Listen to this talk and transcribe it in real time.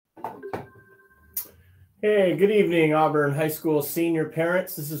Hey, good evening, Auburn High School senior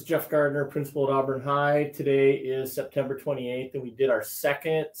parents. This is Jeff Gardner, principal at Auburn High. Today is September 28th, and we did our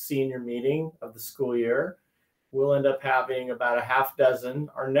second senior meeting of the school year. We'll end up having about a half dozen.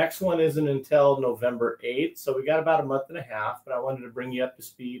 Our next one isn't until November 8th, so we got about a month and a half, but I wanted to bring you up to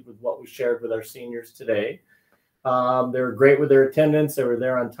speed with what we shared with our seniors today. They were great with their attendance. They were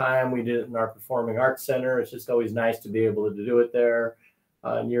there on time. We did it in our Performing Arts Center. It's just always nice to be able to do it there.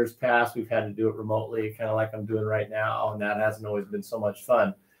 In years past, we've had to do it remotely, kind of like I'm doing right now, and that hasn't always been so much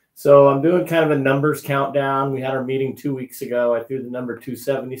fun. So I'm doing kind of a numbers countdown. We had our meeting 2 weeks ago. I threw the number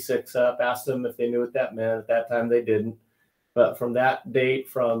 276 up, asked them if they knew what that meant. At that time, they didn't. But from that date,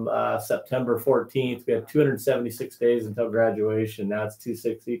 from September 14th, we had 276 days until graduation. Now it's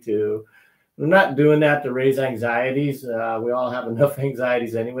 262. I'm not doing that to raise anxieties. We all have enough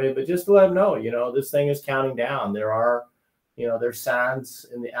anxieties anyway, but just to let them know, this thing is counting down. There's signs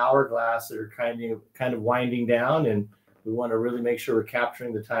in the hourglass that are kind of winding down, and we want to really make sure we're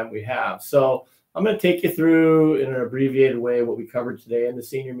capturing the time we have. So I'm going to take you through in an abbreviated way what we covered today in the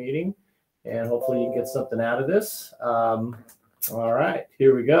senior meeting, and hopefully you can get something out of this. All right,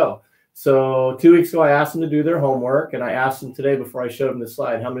 here we go. So 2 weeks ago, I asked them to do their homework, and I asked them today before I showed them the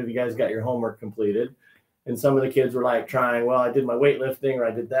slide, how many of you guys got your homework completed? And some of the kids were like trying, well, I did my weightlifting or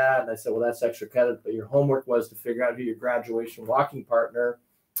I did that. And I said, well, that's extra credit. But your homework was to figure out who your graduation walking partner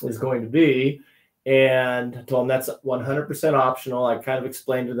is going to be. And I told them that's 100% optional. I kind of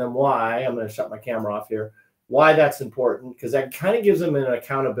explained to them why. I'm going to shut my camera off here. Why that's important, because that kind of gives them an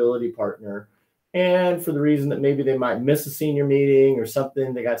accountability partner. And for the reason that maybe they might miss a senior meeting or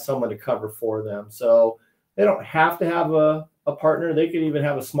something, they got someone to cover for them. So they don't have to have a partner. They could even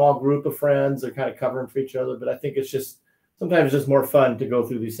have a small group of friends. They're kind of covering for each other, but I think it's just sometimes just more fun to go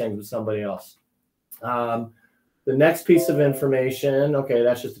through these things with somebody else. The next piece of information, okay,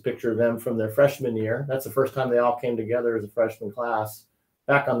 that's just a picture of them from their freshman year. That's the first time they all came together as a freshman class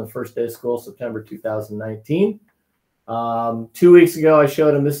back on the first day of school, September 2019. 2 weeks ago, I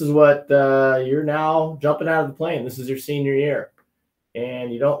showed them this is what you're now jumping out of the plane. This is your senior year,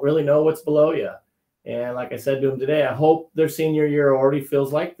 and you don't really know what's below you. And like I said to them today, I hope their senior year already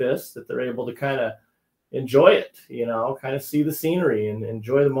feels like this, that they're able to kind of enjoy it, kind of see the scenery and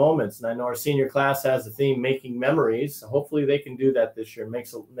enjoy the moments. And I know our senior class has the theme, making memories. So hopefully they can do that this year,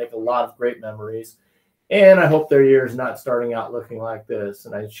 make a lot of great memories. And I hope their year is not starting out looking like this.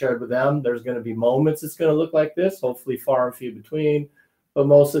 And I shared with them, there's going to be moments it's going to look like this, hopefully far and few between. But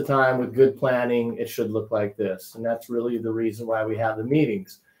most of the time with good planning, it should look like this. And that's really the reason why we have the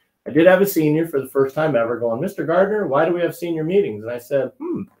meetings. I did have a senior for the first time ever going, Mr. Gardner, why do we have senior meetings? And I said,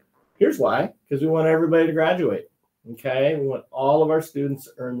 here's why, because we want everybody to graduate. Okay, we want all of our students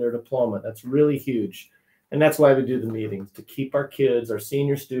to earn their diploma. That's really huge. And that's why we do the meetings, to keep our kids, our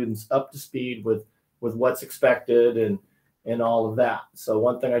senior students up to speed with what's expected and all of that. So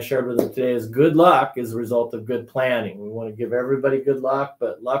one thing I shared with them today is good luck is a result of good planning. We want to give everybody good luck,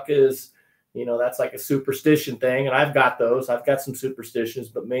 but luck is, that's like a superstition thing. And I've got those. I've got some superstitions,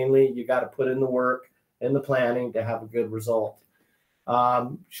 but mainly you got to put in the work and the planning to have a good result.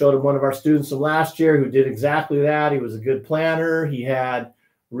 Showed him one of our students from last year who did exactly that. He was a good planner. He had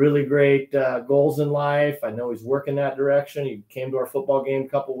really great goals in life. I know he's working that direction. He came to our football game a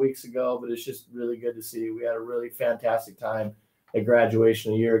couple weeks ago, but it's just really good to see. We had a really fantastic time at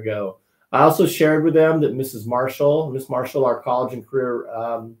graduation a year ago. I also shared with them that Miss Marshall, our college and career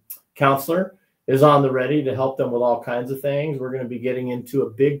counselor, is on the ready to help them with all kinds of things. We're going to be getting into a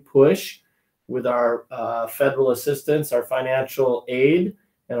big push with our federal assistance, our financial aid,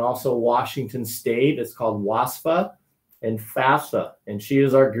 and also Washington State. It's called WASFA and FAFSA, and she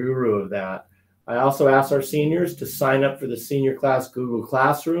is our guru of that. I also asked our seniors to sign up for the senior class Google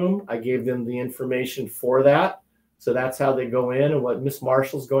Classroom. I gave them the information for that. So that's how they go in. And what Miss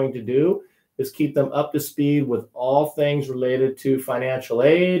Marshall's going to do is keep them up to speed with all things related to financial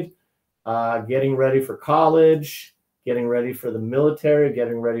aid, getting ready for college, getting ready for the military,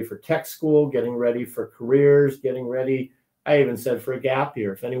 getting ready for tech school, getting ready for careers, getting ready. I even said for a gap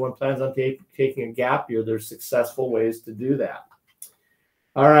year. If anyone plans on taking a gap year, there's successful ways to do that.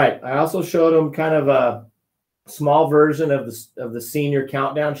 All right. I also showed them kind of a small version of the senior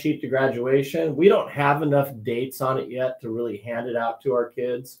countdown sheet to graduation. We don't have enough dates on it yet to really hand it out to our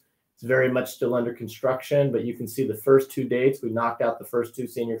kids. It's very much still under construction, but you can see the first 2 dates. We knocked out the first 2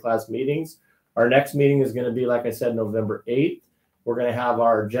 senior class meetings. Our next meeting is going to be, like I said, November 8th. We're going to have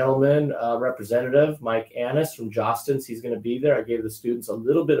our gentleman representative, Mike Annis from Jostens. He's going to be there. I gave the students a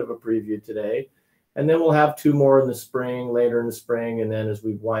little bit of a preview today. And then we'll have 2 more in the spring, later in the spring, and then as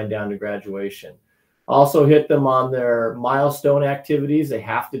we wind down to graduation. Also hit them on their milestone activities they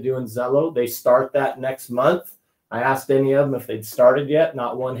have to do in Zello. They start that next month. I asked any of them if they'd started yet.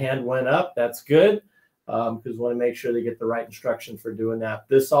 Not one hand went up. That's good, because we want to make sure they get the right instruction for doing that.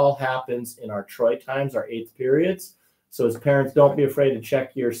 This all happens in our Troy times, our 8th periods. So as parents, don't be afraid to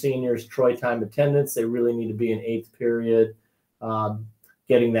check your seniors' Troy time attendance. They really need to be in 8th period,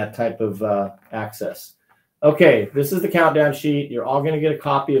 getting that type of access. Okay, this is the countdown sheet. You're all going to get a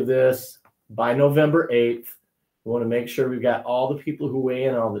copy of this by November 8th. We want to make sure we've got all the people who weigh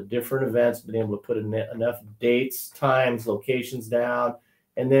in on all the different events, been able to put enough dates, times, locations down,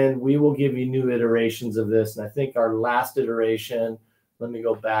 and then we will give you new iterations of this. And I think our last iteration, let me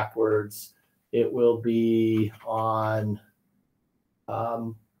go backwards, it will be on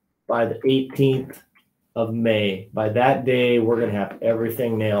by the 18th of May. By that day, we're going to have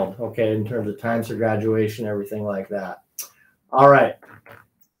everything nailed, okay, in terms of times for graduation, everything like that. All right.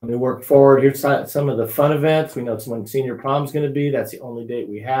 Let me work forward. Here's some of the fun events. We know it's when senior prom is going to be. That's the only date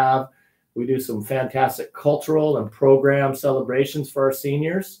we have. We do some fantastic cultural and program celebrations for our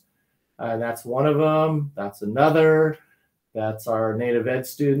seniors. And that's one of them. That's another. That's our Native Ed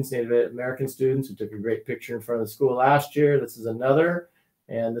students, Native American students who took a great picture in front of the school last year. This is another.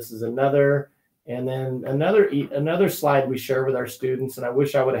 And this is another. And then another slide we share with our students. And I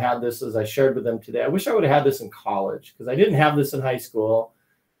wish I would have had this as I shared with them today. I wish I would have had this in college because I didn't have this in high school.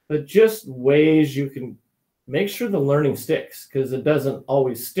 But just ways you can make sure the learning sticks, because it doesn't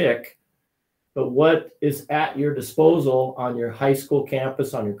always stick. But what is at your disposal on your high school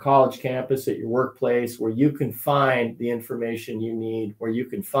campus, on your college campus, at your workplace, where you can find the information you need, where you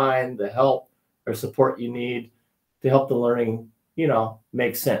can find the help or support you need to help the learning,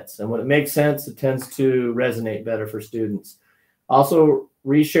 make sense. And when it makes sense, it tends to resonate better for students. Also,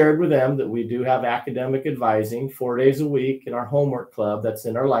 reshared with them that we do have academic advising 4 days a week in our homework club that's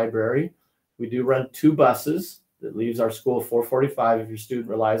in our library. We do run 2 buses that leaves our school 4:45 if your student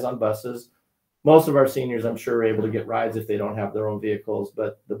relies on buses. Most of our seniors, I'm sure, are able to get rides if they don't have their own vehicles,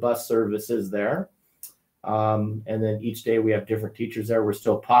 but the bus service is there. And then each day we have different teachers there. We're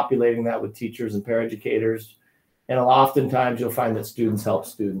still populating that with teachers and paraeducators. And oftentimes you'll find that students help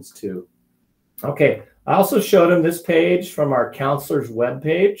students too. Okay, I also showed them this page from our counselor's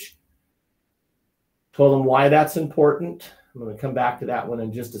webpage. Told them why that's important. I'm going to come back to that one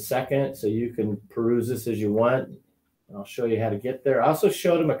in just a second so you can peruse this as you want. I'll show you how to get there. I also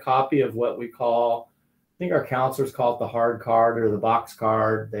showed them a copy of what we call, I think our counselors call it the hard card or the box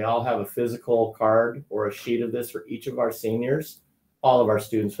card. They all have a physical card or a sheet of this for each of our seniors, all of our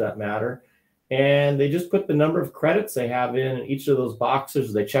students for that matter. And they just put the number of credits they have in each of those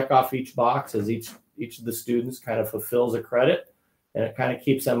boxes. They check off each box as each of the students kind of fulfills a credit. And it kind of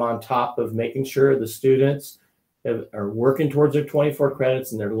keeps them on top of making sure the students are working towards their 24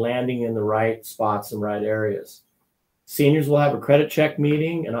 credits and they're landing in the right spots and right areas. Seniors will have a credit check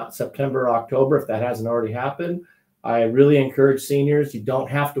meeting in September or October if that hasn't already happened. I really encourage seniors, you don't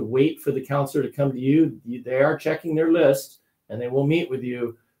have to wait for the counselor to come to you. They are checking their list and they will meet with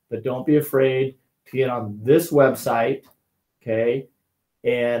you. But don't be afraid to get on this website, okay,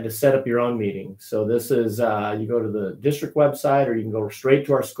 and to set up your own meeting. So this is, you go to the district website or you can go straight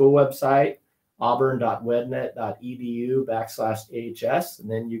to our school website, auburn.wednet.edu/AHS, and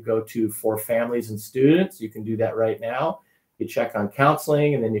then you go to for families and students. You can do that right now. You check on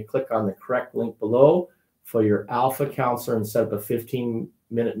counseling and then you click on the correct link below for your alpha counselor and set up a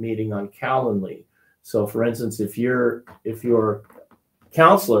 15-minute meeting on Calendly. So for instance, if your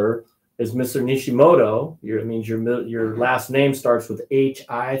counselor is Mr. Nishimoto, it means your last name starts with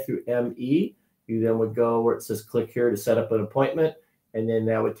H-I through M-E. You then would go where it says click here to set up an appointment, and then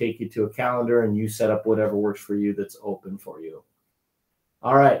that would take you to a calendar and you set up whatever works for you that's open for you.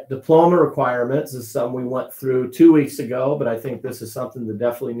 All right, diploma requirements is something we went through 2 weeks ago, but I think this is something that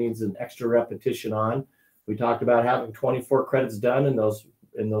definitely needs an extra repetition on. We talked about having 24 credits done in those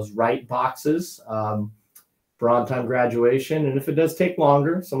right boxes. For on-time graduation. And if it does take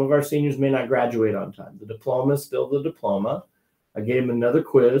longer, some of our seniors may not graduate on time. The diploma is still the diploma. I gave them another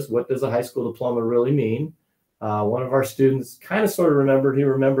quiz. What does a high school diploma really mean? One of our students kind of sort of remembered. He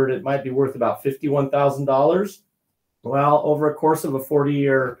remembered it might be worth about $51,000. Well, over a course of a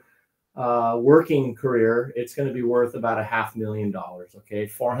 40-year working career, it's going to be worth about $500,000. Okay,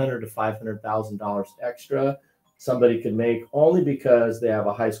 $400,000 to $500,000 extra. Somebody could make only because they have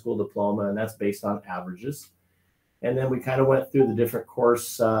a high school diploma, and that's based on averages. And then we kind of went through the different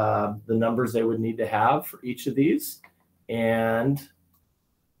course, the numbers they would need to have for each of these. And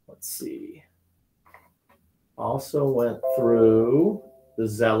let's see. Also went through the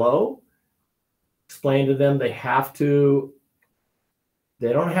Zello, explained to them they have to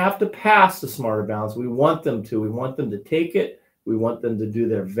They don't have to pass the Smarter Balance. We want them to. We want them to take it. We want them to do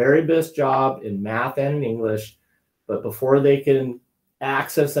their very best job in math and in English. But before they can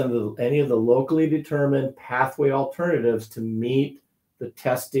access any of the locally determined pathway alternatives to meet the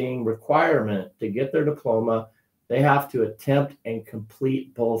testing requirement to get their diploma, they have to attempt and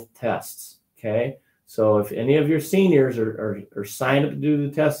complete both tests. Okay. So if any of your seniors are signed up to do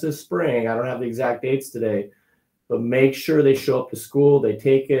the test this spring, I don't have the exact dates today, but make sure they show up to school, they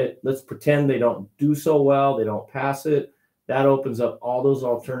take it. Let's pretend they don't do so well, they don't pass it. That opens up all those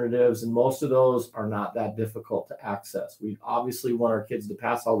alternatives, and most of those are not that difficult to access. We obviously want our kids to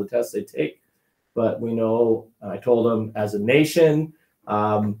pass all the tests they take, but we know, I told them as a nation,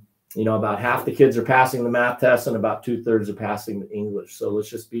 about half the kids are passing the math test and about 2/3 are passing the English. So let's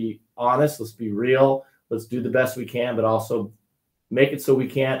just be honest, let's be real, let's do the best we can, but also make it so we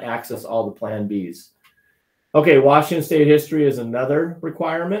can't access all the Plan Bs. Okay, Washington State history is another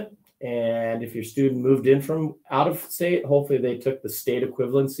requirement. And if your student moved in from out of state, hopefully they took the state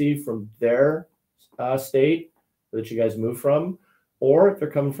equivalency from their state that you guys moved from. Or if they're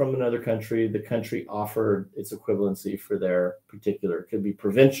coming from another country, the country offered its equivalency for their particular. It could be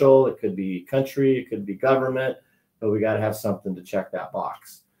provincial, it could be country, it could be government, but we got to have something to check that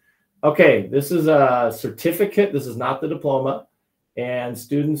box. Okay, this is a certificate. This is not the diploma. And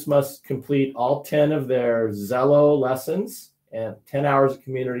students must complete all 10 of their Zello lessons and 10 hours of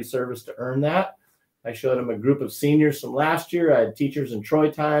community service to earn that. I showed them a group of seniors from last year. I had teachers in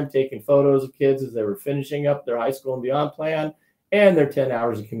Troy time taking photos of kids as they were finishing up their high school and beyond plan and their 10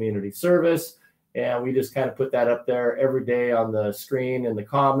 hours of community service. And we just kind of put that up there every day on the screen in the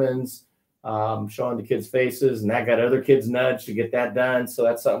Commons, showing the kids' faces. And that got other kids nudged to get that done. So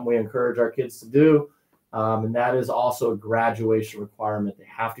that's something we encourage our kids to do. And that is also a graduation requirement. They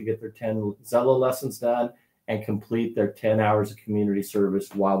have to get their 10 Zello lessons done and complete their 10 hours of community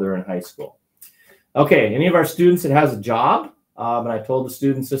service while they're in high school. Okay, any of our students that has a job, and I told the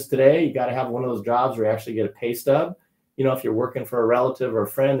students this today, you got to have one of those jobs where you actually get a pay stub. If you're working for a relative or a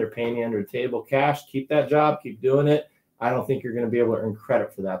friend, they're paying you under the table cash, keep that job, keep doing it. I don't think you're going to be able to earn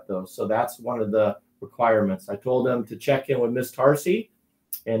credit for that, though. So that's one of the requirements. I told them to check in with Miss Tarsi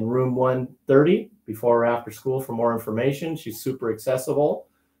in room 130 before or after school for more information. She's super accessible.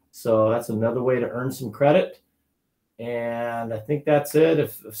 So that's another way to earn some credit. And I think that's it.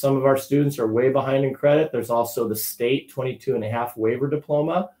 If some of our students are way behind in credit, there's also the state 22.5 waiver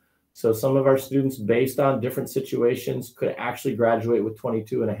diploma. So some of our students, based on different situations, could actually graduate with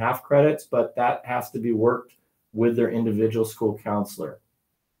 22.5 credits, but that has to be worked with their individual school counselor.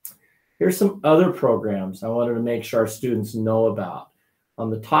 Here's some other programs I wanted to make sure our students know about. On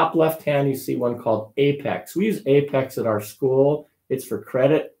the top left-hand, you see one called APEX. We use APEX at our school. It's for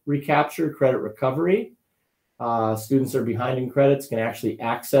credit recapture, credit recovery. Students are behind in credits can actually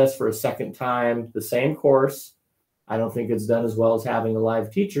access for a second time the same course. I don't think it's done as well as having a live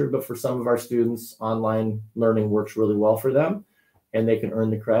teacher, but for some of our students, online learning works really well for them, and they can earn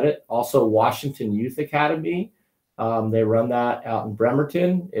the credit. Also, Washington Youth Academy, they run that out in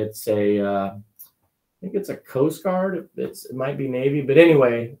Bremerton. It's I think it's a Coast Guard. It might be Navy, but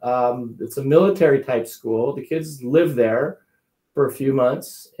anyway, it's a military type school. The kids live there for a few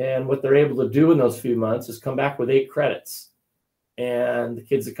months, and what they're able to do in those few months is come back with 8 credits. And the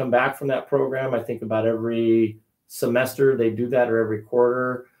kids that come back from that program, I think about every semester they do that, or every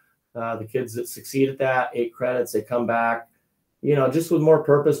quarter. The kids that succeed at that, 8 credits, they come back, just with more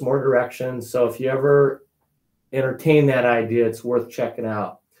purpose, more direction. So if you ever entertain that idea, it's worth checking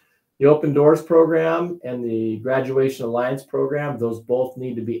out. The Open Doors program and the Graduation Alliance program, those both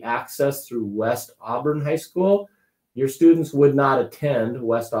need to be accessed through West Auburn High School. Your students would not attend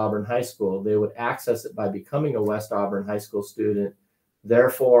West Auburn High School. They would access it by becoming a West Auburn High School student.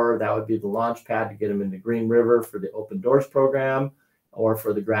 Therefore, that would be the launch pad to get them into Green River for the Open Doors program or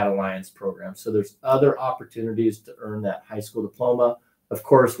for the Grad Alliance program. So there's other opportunities to earn that high school diploma. Of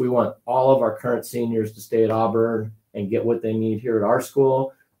course, we want all of our current seniors to stay at Auburn and get what they need here at our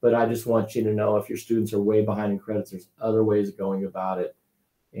school. But I just want you to know, if your students are way behind in credits, there's other ways of going about it.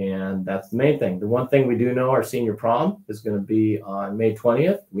 And that's the main thing. The one thing we do know, our senior prom is going to be on May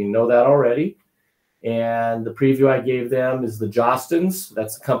 20th. We know that already. And the preview I gave them is the Jostens.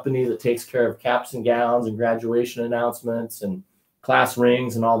 That's the company that takes care of caps and gowns and graduation announcements and class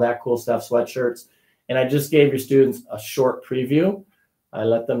rings and all that cool stuff, sweatshirts. And I just gave your students a short preview. I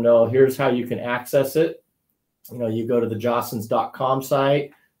let them know, here's how you can access it. You go to the jostens.com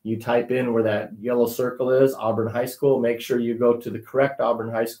site. You type in where that yellow circle is, Auburn High School. Make sure you go to the correct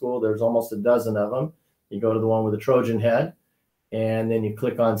Auburn High School. There's almost a dozen of them. You go to the one with the Trojan head. And then you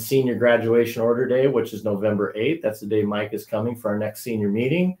click on senior graduation order day, which is November 8th. That's the day Mike is coming for our next senior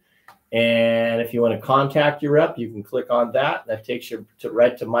meeting. And if you want to contact your rep, you can click on that. That takes you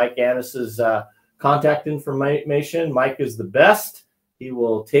right to Mike Annis's contact information. Mike is the best. He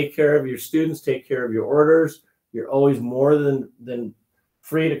will take care of your students, take care of your orders. You're always more than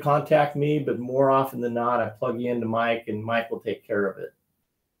free to contact me, but more often than not, I plug you into Mike and Mike will take care of it.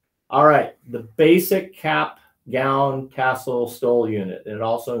 All right, the basic cap, gown, tassel, stole unit, and it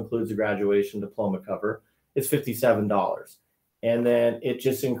also includes a graduation diploma cover. It's $57. And then it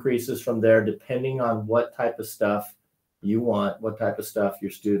just increases from there depending on what type of stuff you want, what type of stuff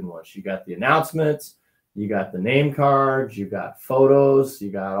your student wants. You got the announcements, you got the name cards, you got photos,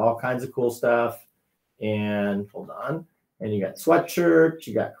 you got all kinds of cool stuff. And hold on. And you got sweatshirts,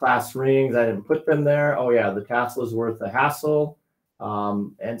 you got class rings. I didn't put them there. Oh yeah, the tassel is worth the hassle.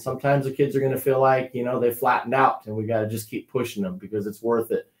 And sometimes the kids are going to feel like, you know, they flattened out and we got to just keep pushing them because it's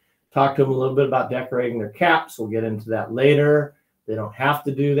worth it. Talk to them a little bit about decorating their caps. We'll get into that later. They don't have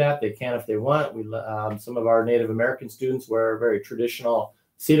to do that. They can if they want. Some of our Native American students wear a very traditional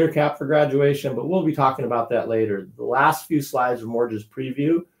cedar cap for graduation, but we'll be talking about that later. The last few slides are more just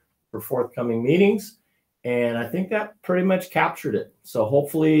preview for forthcoming meetings. And I think that pretty much captured it. So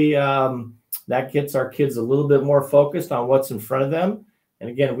hopefully that gets our kids a little bit more focused on what's in front of them. And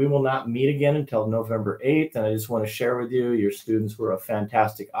again, we will not meet again until November 8th. And I just want to share with you, your students were a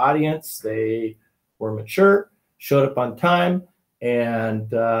fantastic audience. They were mature, showed up on time.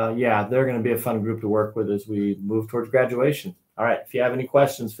 And yeah, they're going to be a fun group to work with as we move towards graduation. All right, if you have any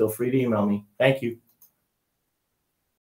questions, feel free to email me. Thank you.